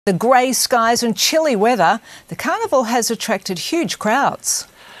The grey skies and chilly weather, the carnival has attracted huge crowds.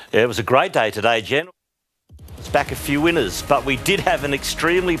 Yeah, it was a great day today, Jen. It's back a few winners, but we did have an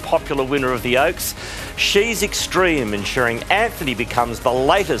extremely popular winner of the OAKS. She's Extreme, ensuring Anthony becomes the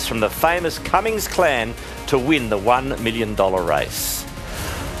latest from the famous Cummings clan to win the $1 million race.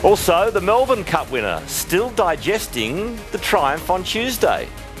 Also, the Melbourne Cup winner, still digesting the triumph on Tuesday.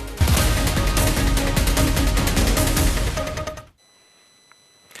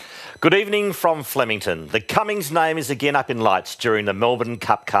 Good evening from Flemington. The Cummings name is again up in lights during the Melbourne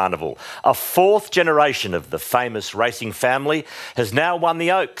Cup Carnival. A fourth generation of the famous racing family has now won the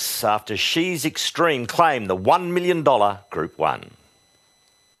OAKS after She's Extreme claimed the $1 million Group 1.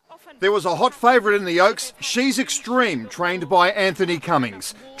 There was a hot favourite in the OAKS, She's Extreme, trained by Anthony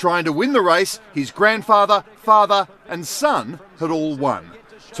Cummings. Trying to win the race, his grandfather, father and son had all won.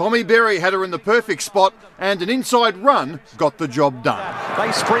 Tommy Berry had her in the perfect spot and an inside run got the job done.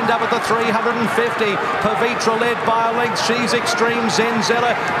 They sprint up at the 350. Pavitra led by a length. She's Extreme,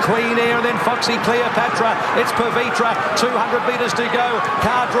 Zenzella, Queen Air, and then Foxy Cleopatra. It's Pavitra, 200 metres to go.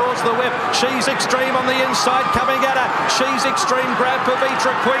 Car draws the whip. She's Extreme on the inside coming at her. She's Extreme, grab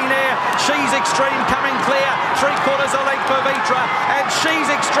Pavitra, Queen Air. She's Extreme coming clear. 3/4 a length Pavitra. And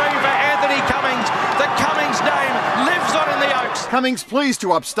She's Extreme for Anthony Cummings. The Cummings name lives on in the OAKS. Cummings pleased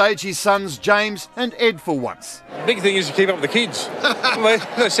to upstage his sons James and Ed for once. Big thing is to keep up with the kids.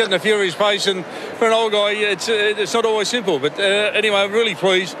 They're setting a furious pace, and for an old guy, it's not always simple. But anyway, I'm really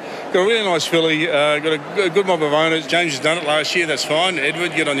pleased. Got a really nice filly. Got a good mob of owners. James has done it last year. That's fine.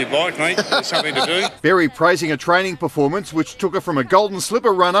 Edward, get on your bike, mate. There's something to do. Berry praising a training performance which took her from a Golden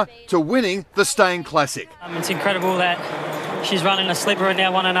Slipper runner to winning the Staying Classic. It's incredible that she's running a slipper and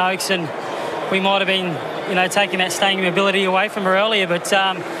now won an OAKS, and we might have been, taking that staying ability away from her earlier, but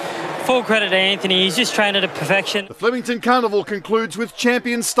full credit to Anthony. He's just trained her to perfection. The Flemington Carnival concludes with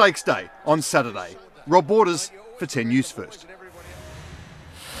Champions Stakes Day on Saturday. Rob Borders for 10 News First.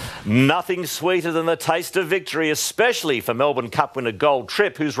 Nothing sweeter than the taste of victory, especially for Melbourne Cup winner Gold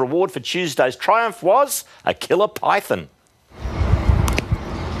Trip, whose reward for Tuesday's triumph was a killer python.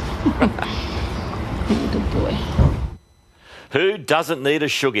 Good boy. Who doesn't need a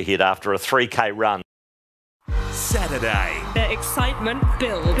sugar hit after a 3K run? Saturday. The excitement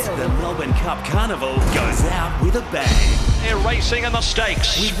builds. The Melbourne Cup Carnival goes out with a bang. They're racing in the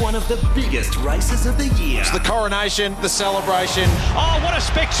stakes. With one of the biggest races of the year. It's the coronation, the celebration. Oh, what a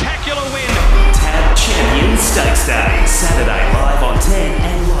spectacular win. TAB Champions Stakes Day. Saturday live on 10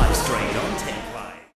 and live stream.